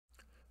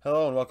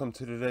Hello and welcome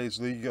to today's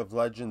League of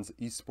Legends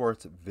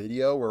esports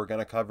video where we're going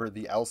to cover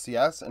the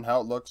LCS and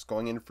how it looks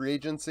going into free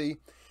agency.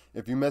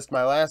 If you missed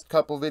my last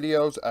couple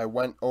videos, I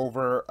went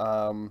over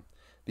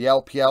the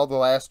LPL the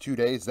last 2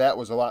 days. That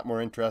was a lot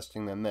more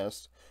interesting than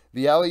this.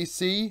 The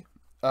LEC,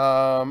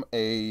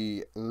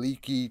 a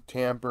leaky,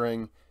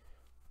 tampering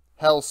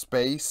hell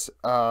space.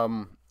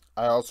 I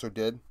also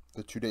did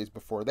the 2 days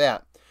before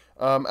that.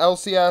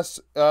 LCS,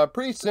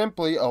 pretty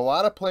simply, a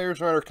lot of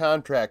players are under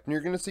contract, and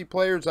you're going to see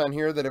players on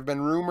here that have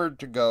been rumored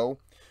to go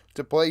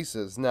to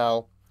places.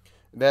 Now,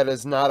 that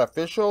is not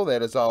official.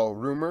 That is all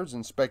rumors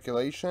and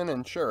speculation,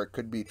 and sure, it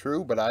could be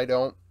true, but I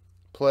don't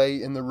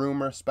play in the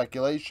rumor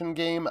speculation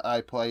game. I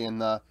play in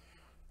the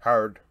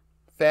hard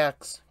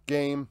facts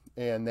game,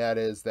 and that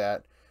is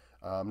that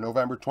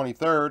November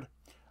 23rd,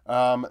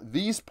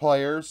 these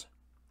players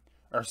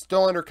are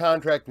still under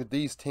contract with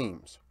these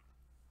teams.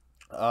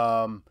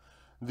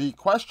 The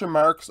question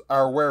marks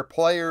are where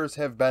players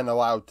have been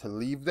allowed to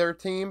leave their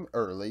team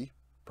early,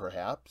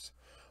 perhaps,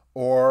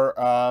 or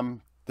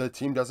the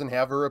team doesn't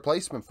have a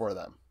replacement for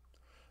them.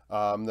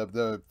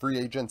 The free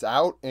agent's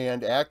out,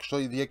 and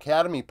actually the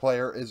academy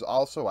player is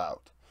also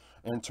out.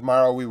 And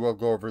tomorrow we will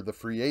go over the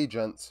free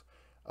agents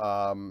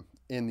in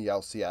the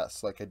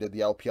LCS, like I did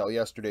the LPL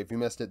yesterday. If you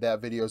missed it, that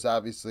video is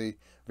obviously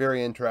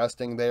very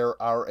interesting. There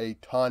are a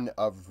ton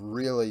of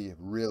really,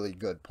 really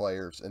good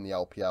players in the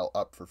LPL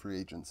up for free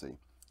agency.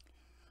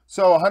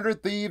 So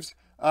 100 Thieves,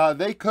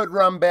 they could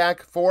run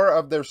back 4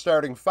 of their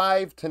starting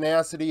 5.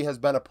 Tenacity has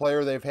been a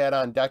player they've had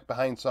on deck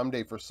behind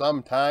Someday for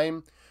some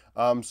time.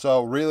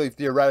 So really,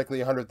 theoretically,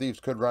 100 Thieves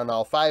could run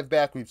all 5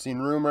 back. We've seen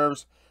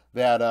rumors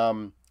that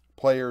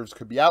players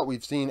could be out.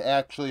 We've seen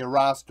actually a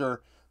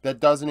roster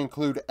that doesn't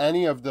include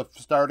any of the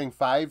starting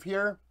 5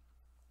 here.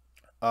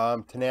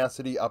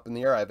 Tenacity up in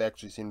the air. I've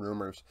actually seen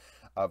rumors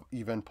of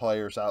even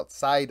players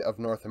outside of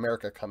North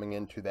America coming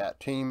into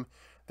that team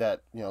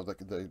that, you know,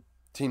 the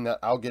team that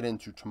I'll get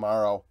into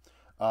tomorrow.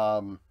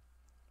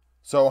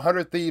 So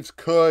 100 Thieves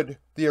could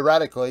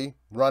theoretically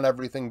run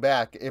everything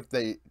back if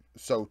they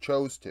so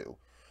chose to,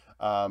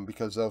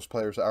 because those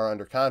players are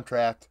under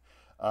contract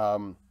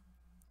and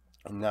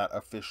not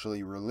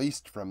officially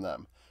released from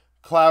them.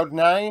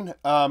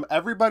 Cloud9,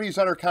 everybody's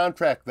under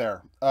contract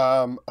there.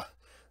 The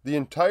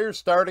entire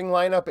starting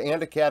lineup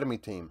and academy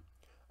team,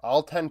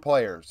 all 10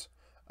 players.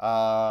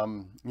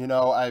 You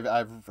know,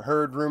 I've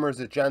heard rumors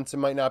that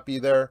Jensen might not be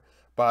there,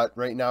 but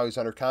right now he's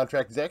under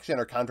contract. He's actually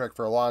under contract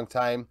for a long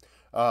time.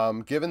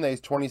 Given that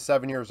he's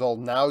 27 years old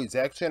now, he's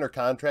actually under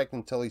contract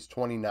until he's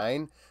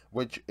 29,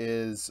 which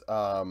is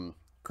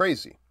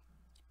crazy.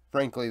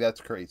 Frankly,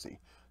 that's crazy.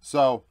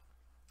 So,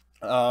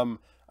 I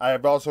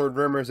have also heard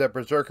rumors that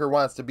Berserker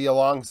wants to be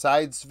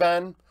alongside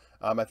Sven.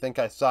 I think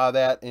I saw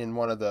that in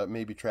one of the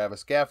maybe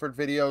Travis Gafford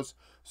videos.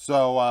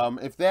 So,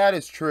 if that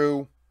is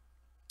true,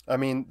 I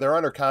mean, they're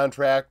under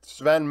contract.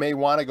 Sven may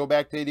want to go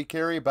back to AD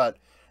carry, but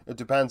it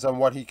depends on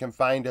what he can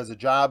find as a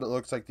job. It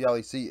looks like the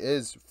LEC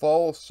is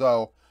full,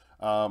 so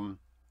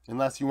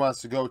unless he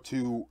wants to go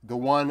to the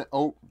one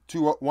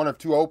of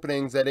 2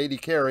 openings at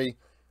AD carry,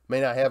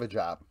 may not have a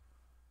job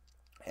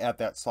at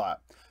that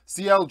slot.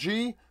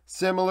 CLG,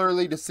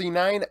 similarly to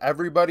C9,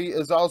 everybody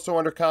is also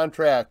under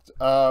contract.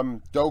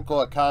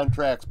 Dokal at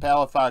contracts,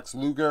 Palafox,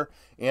 Luger,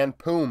 and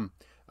Poom.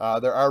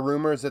 There are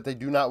rumors that they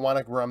do not want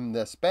to run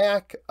this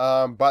back,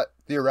 but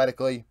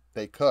theoretically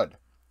they could.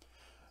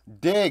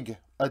 Dig,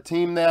 a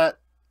team that,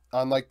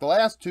 unlike the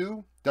last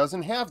 2,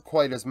 doesn't have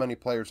quite as many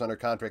players under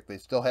contract. They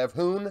still have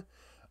Hoon.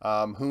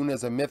 Hoon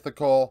is a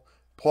mythical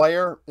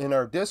player in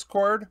our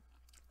Discord.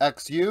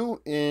 XU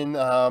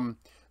in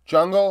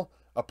jungle,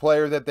 a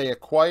player that they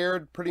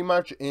acquired pretty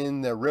much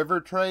in the River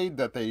trade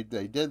that they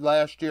did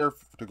last year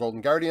to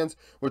Golden Guardians,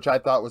 which I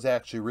thought was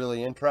actually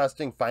really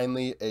interesting.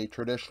 Finally, a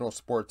traditional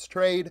sports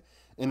trade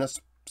in a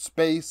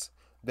space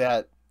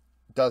that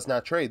does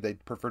not trade. They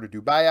prefer to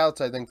do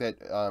buyouts. I think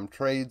that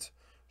trades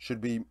should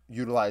be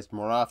utilized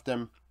more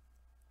often.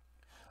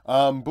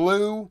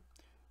 Blue,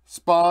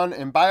 Spawn,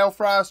 and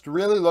Biofrost,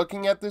 really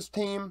looking at this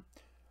team.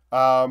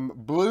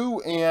 Blue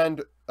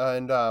and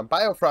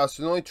Biofrost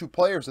are the only 2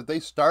 players that they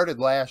started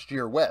last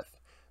year with.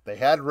 They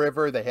had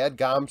River, they had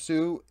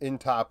Gamsu in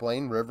top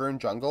lane, River in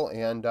jungle,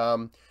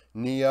 and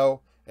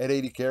Neo at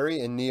AD carry,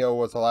 and Neo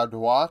was allowed to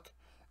walk.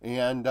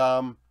 And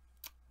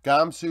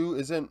Gamsu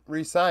isn't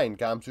re-signed.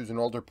 Gamsu's an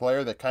older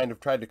player that kind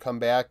of tried to come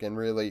back, and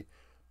really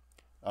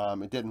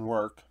it didn't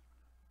work.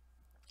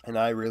 And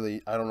I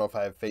don't know if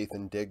I have faith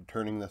in Dig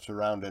turning this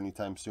around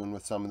anytime soon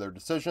with some of their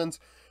decisions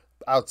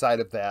outside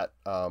of that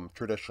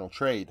traditional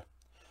trade.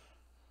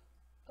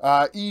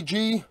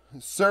 EG,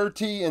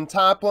 Surti in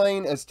top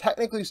lane is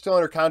technically still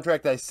under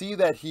contract. I see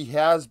that he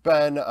has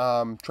been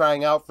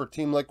trying out for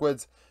Team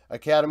Liquid's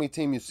academy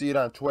team. You see it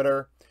on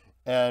Twitter.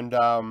 And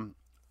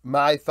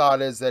my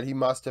thought is that he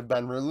must have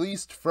been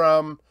released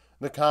from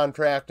the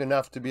contract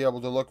enough to be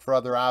able to look for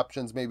other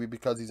options, maybe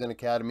because he's in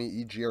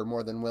academy. EG are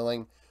more than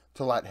willing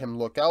to let him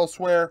look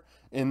elsewhere.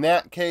 In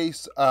that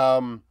case,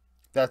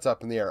 that's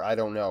up in the air. I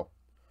don't know.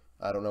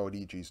 I don't know what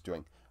EG's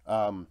doing.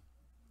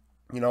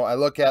 I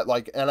look at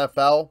like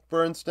NFL,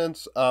 for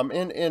instance,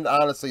 and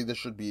honestly, this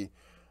should be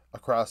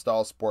across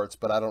all sports,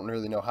 but I don't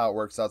really know how it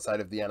works outside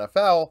of the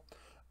NFL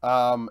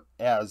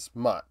as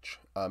much.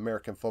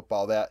 American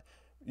football, that,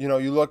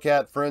 you look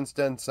at, for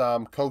instance,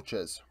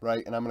 coaches,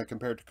 right? And I'm going to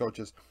compare it to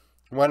coaches.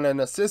 When an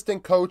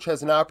assistant coach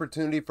has an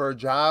opportunity for a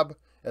job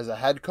as a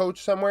head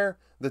coach somewhere,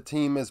 the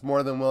team is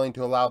more than willing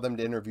to allow them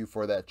to interview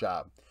for that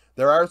job.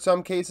 There are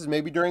some cases,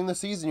 maybe during the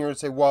season, you're going to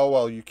say,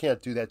 well, you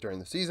can't do that during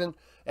the season.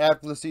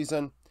 After the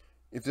season,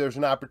 if there's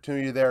an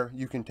opportunity there,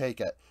 you can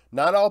take it.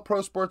 Not all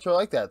pro sports are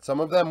like that. Some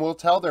of them will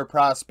tell their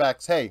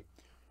prospects, hey,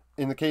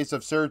 in the case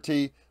of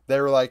Surtees,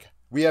 they were like,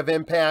 we have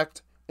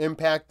Impact.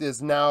 Impact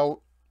is now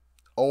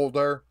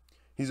older.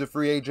 He's a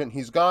free agent.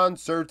 He's gone.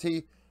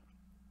 Surtees,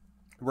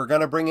 we're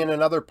going to bring in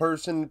another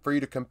person for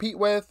you to compete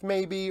with,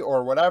 maybe,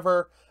 or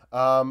whatever.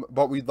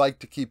 But we'd like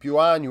to keep you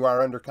on. You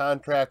are under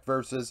contract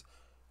versus,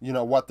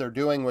 what they're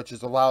doing, which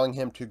is allowing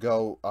him to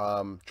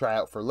go try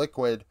out for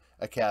Liquid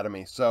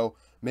Academy. So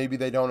maybe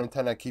they don't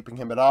intend on keeping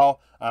him at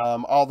all.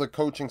 All the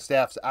coaching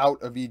staff's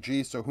out of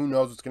EG, so who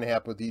knows what's going to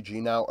happen with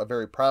EG now. A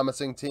very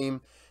promising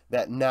team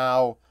that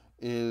now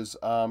is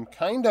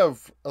kind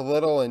of a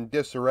little in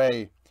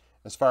disarray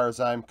as far as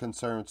I'm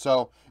concerned.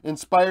 So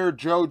Inspired,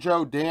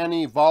 JoJo,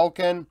 Danny,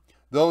 Vulcan,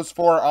 those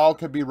four all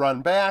could be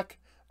run back.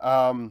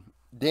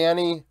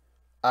 Danny,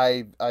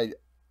 I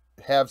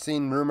have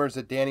seen rumors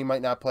that Danny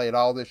might not play at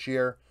all this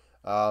year.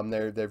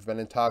 They've been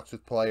in talks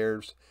with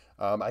players.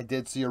 I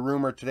did see a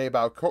rumor today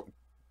about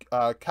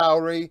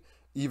Cowrie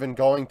even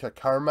going to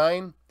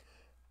Carmine.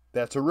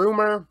 That's a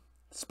rumor,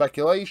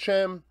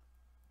 speculation.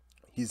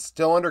 He's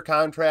still under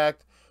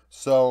contract,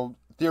 so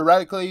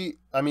theoretically,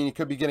 he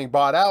could be getting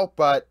bought out,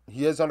 but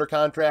he is under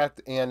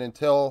contract, and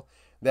until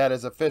that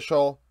is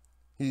official,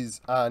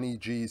 he's on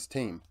EG's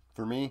team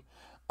for me.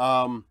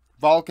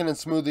 Vulcan and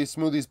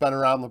Smoothie's been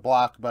around the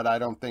block, but I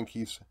don't think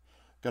he's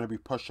going to be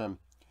pushing.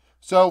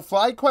 So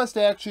FlyQuest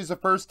actually is the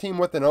first team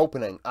with an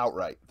opening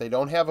outright. They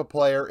don't have a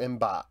player in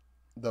bot.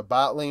 The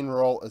bot lane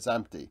role is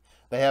empty.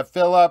 They have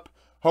Phillip.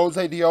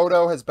 Jose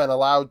Diodo has been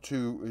allowed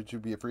to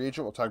be a free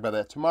agent. We'll talk about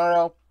that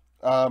tomorrow.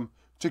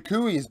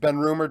 Chakui's been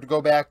rumored to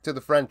go back to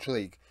the French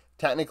league.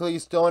 Technically,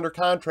 he's still under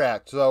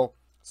contract. So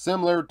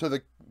similar to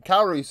the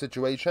Cowrie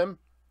situation,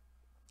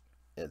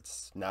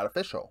 it's not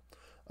official.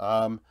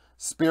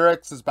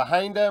 Spirix is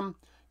behind him.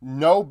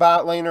 No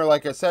bot laner,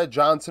 like I said.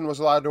 Johnson was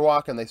allowed to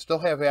walk, and they still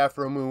have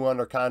Afromu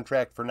under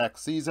contract for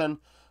next season.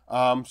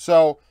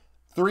 So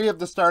 3 of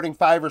the starting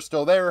 5 are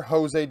still there.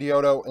 Jose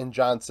Diodo and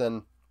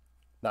Johnson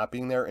not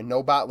being there, and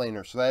no bot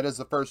laner. So that is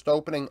the first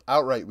opening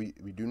outright. We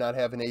do not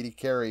have an 80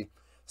 carry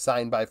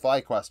signed by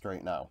FlyQuest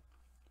right now.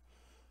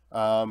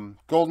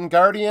 Golden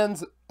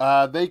Guardians,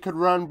 they could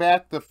run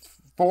back the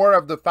 4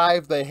 of the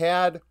 5 they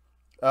had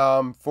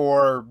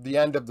for the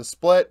end of the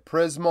split.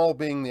 Prismal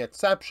being the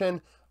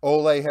exception.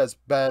 Ole has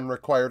been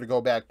required to go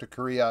back to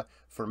Korea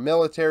for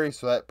military,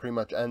 so that pretty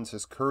much ends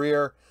his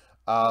career.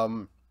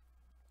 And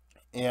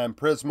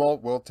Prismal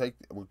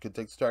could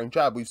take the starting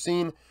job. We've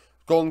seen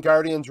Golden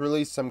Guardians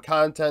release some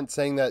content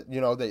saying that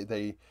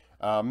they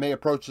may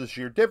approach this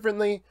year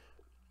differently.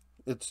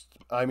 It's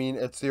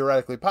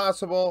theoretically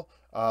possible.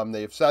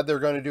 They've said they're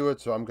going to do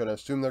it, so I'm going to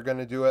assume they're going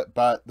to do it.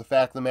 But the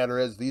fact of the matter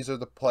is, these are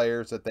the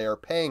players that they are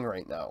paying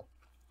right now.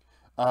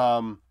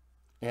 Outside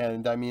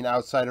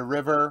of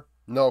River,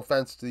 no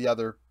offense to the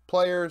other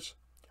players,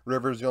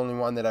 River's the only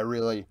one that I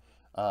really,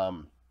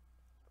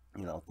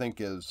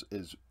 think is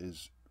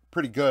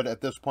pretty good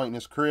at this point in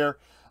his career.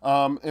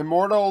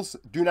 Immortals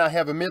do not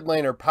have a mid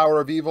laner.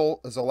 Power of Evil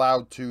is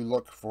allowed to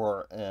look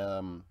for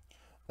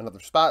another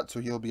spot, so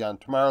he'll be on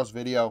tomorrow's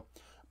video.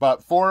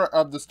 But 3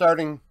 of the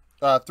starting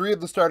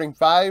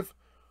 5,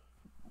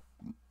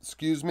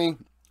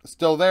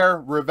 still there.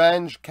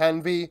 Revenge,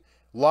 Kenvi,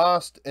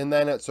 lost, and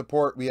then at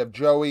support we have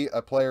Joey,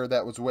 a player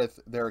that was with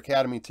their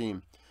academy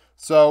team.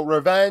 So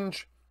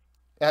Revenge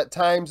at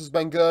times has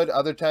been good,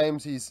 other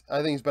times I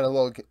think he's been a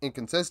little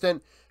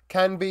inconsistent.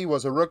 Kenvi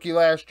was a rookie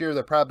last year.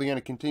 They're probably going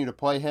to continue to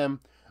play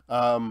him.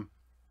 I've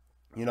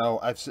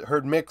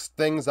heard mixed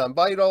things on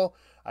Vital.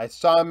 I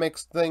saw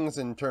mixed things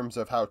in terms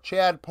of how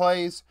Chad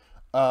plays.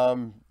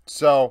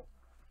 So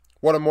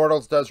what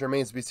Immortals does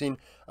remains to be seen.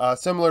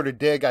 Similar to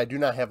Dig, I do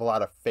not have a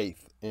lot of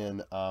faith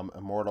in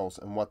Immortals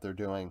and what they're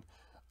doing.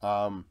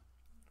 But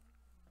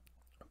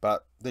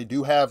they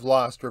do have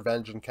Lost,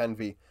 Revenge, and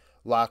Kenvi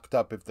locked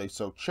up if they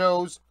so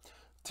chose.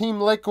 Team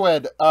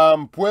Liquid,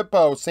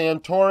 Bwipo,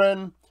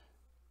 Santorin,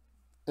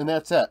 and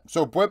that's it.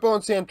 So Bwipo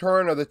and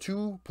Santorin are the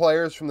 2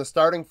 players from the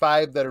starting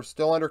 5 that are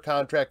still under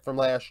contract from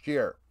last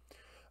year.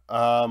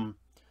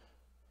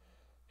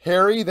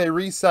 Harry, they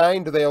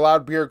re-signed. They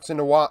allowed Bjergsen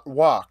to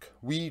walk.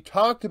 We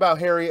talked about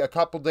Harry a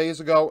couple days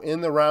ago in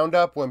the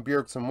roundup when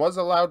Bjergsen was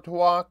allowed to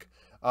walk.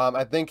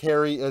 I think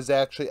Harry is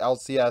actually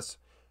LCS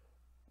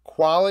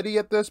quality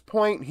at this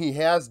point. He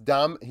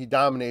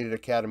dominated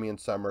Academy in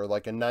summer,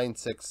 like a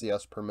 9.6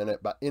 CS per minute,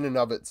 but in and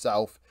of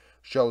itself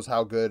shows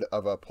how good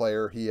of a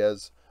player he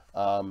is.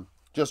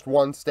 Just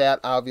one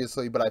stat,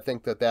 obviously, but I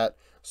think that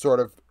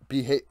sort of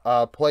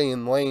play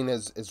in lane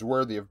is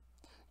worthy of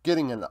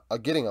getting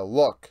a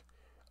look.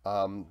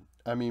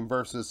 I mean,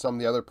 versus some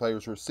of the other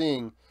players we're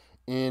seeing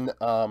in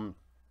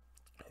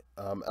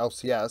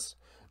LCS.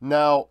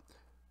 Now,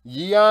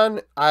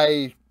 Yeon,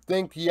 I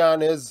think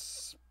Yeon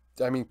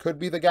could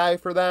be the guy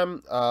for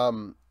them.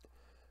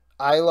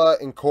 Isla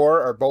and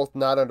Core are both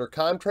not under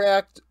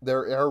contract.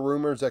 There are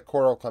rumors that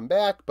Core will come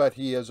back, but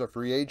he is a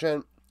free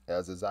agent,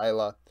 as is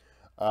Isla.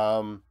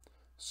 And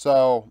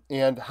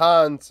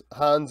Hans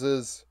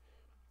is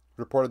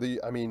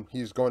reportedly,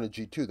 he's going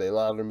to G2. They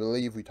allowed him to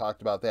leave. We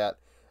talked about that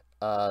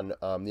on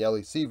the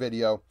LEC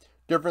video.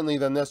 Differently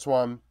than this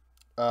one,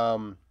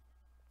 the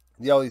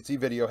LEC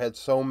video had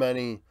so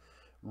many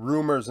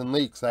rumors and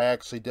leaks. I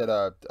actually did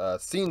a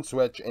scene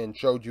switch and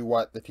showed you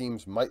what the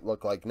teams might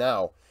look like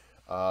now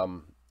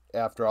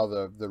after all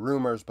the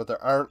rumors, but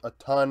there aren't a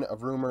ton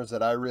of rumors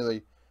that I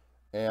really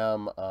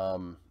am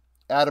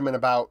adamant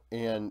about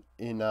in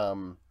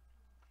the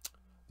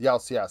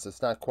LCS.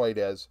 It's not quite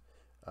as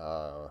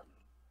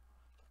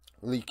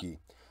leaky.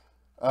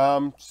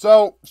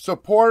 So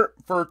support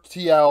for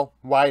TL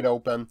wide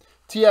open.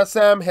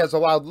 TSM has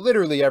allowed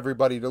literally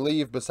everybody to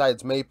leave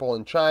besides Maple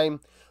and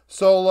Chime.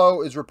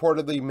 Solo is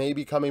reportedly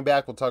maybe coming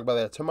back. We'll talk about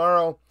that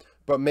tomorrow.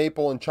 But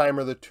Maple and Chime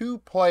are the 2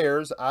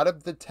 players out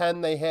of the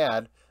 10 they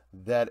had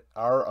that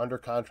are under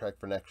contract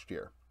for next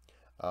year,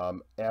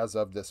 as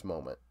of this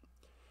moment.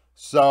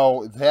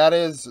 So that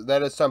is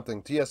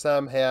something.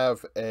 TSM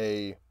have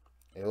a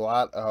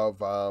lot of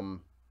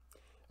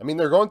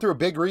they're going through a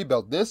big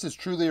rebuild. This is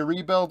truly a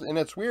rebuild, and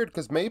it's weird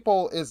because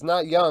Maple is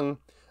not young.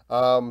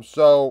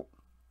 So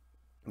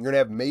you're going to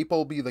have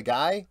Maple be the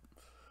guy?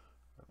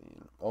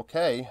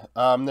 Okay.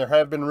 There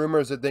have been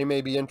rumors that they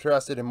may be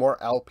interested in more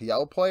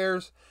LPL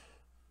players.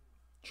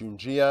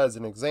 Junjia is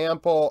an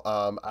example.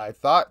 I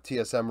thought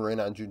TSM were in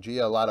on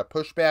Junjia. A lot of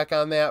pushback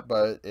on that,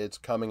 but it's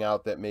coming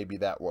out that maybe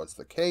that was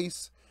the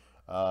case.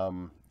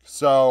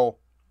 So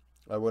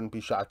I wouldn't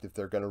be shocked if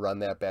they're going to run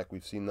that back.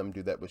 We've seen them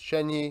do that with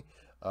Shenyi.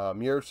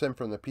 Murison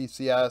from the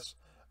PCS.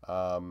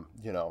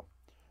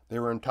 They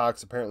were in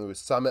talks apparently with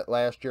Summit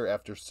last year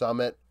after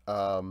Summit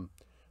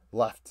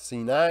left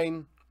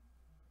C9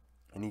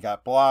 and he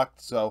got blocked.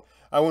 So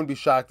I wouldn't be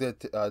shocked that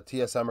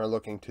TSM are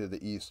looking to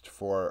the east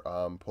for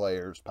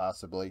players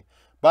possibly.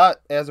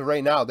 But as of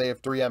right now, they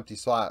have 3 empty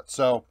slots.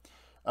 So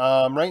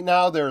right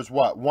now there's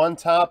 1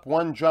 top,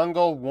 1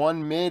 jungle,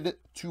 1 mid,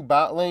 2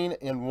 bot lane,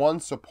 and 1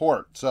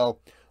 support. So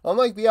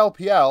unlike the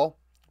LPL,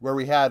 where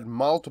we had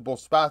multiple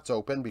spots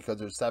open because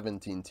there's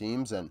 17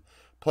 teams and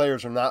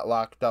players are not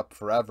locked up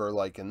forever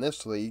like in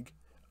this league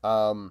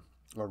or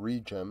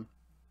region,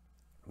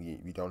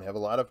 we don't have a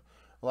lot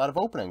of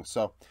openings.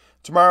 So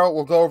tomorrow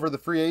we'll go over the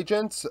free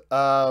agents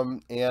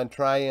and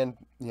try and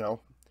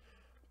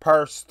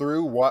parse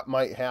through what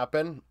might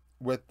happen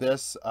with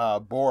this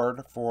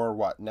board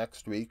for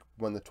next week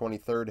when the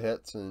 23rd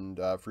hits and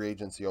free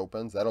agency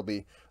opens. That'll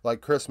be like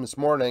Christmas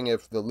morning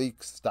if the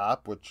leaks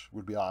stop, which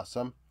would be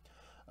awesome.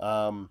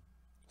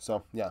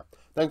 So yeah,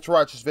 thanks for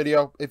watching this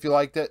video. If you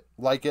liked it,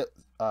 like it,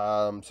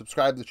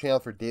 subscribe to the channel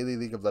for daily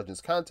League of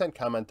Legends content,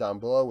 comment down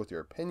below with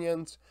your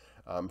opinions,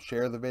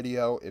 share the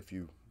video if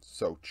you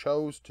so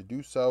chose to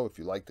do so, if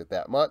you liked it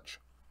that much.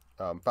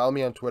 Follow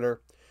me on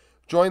Twitter,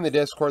 join the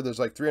Discord. There's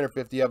like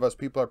 350 of us.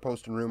 People are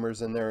posting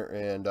rumors in there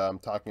and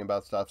talking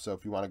about stuff. So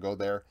if you want to go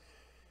there,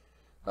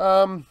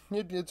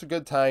 it's a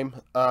good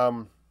time.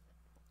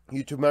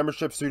 YouTube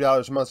membership's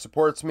 $3 a month,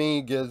 supports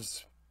me,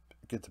 gets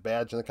a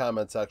badge in the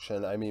comment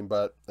section.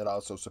 But it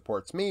also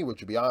supports me,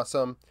 which would be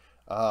awesome.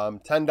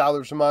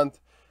 $10 a month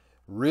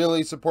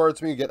really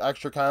supports me. You get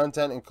extra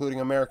content, including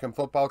American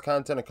football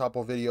content, a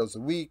couple videos a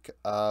week.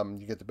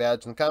 You get the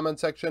badge in the comment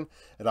section.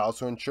 It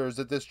also ensures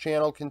that this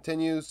channel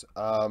continues.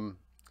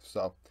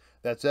 So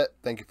that's it.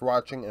 Thank you for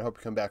watching, and I hope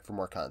you come back for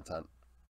more content.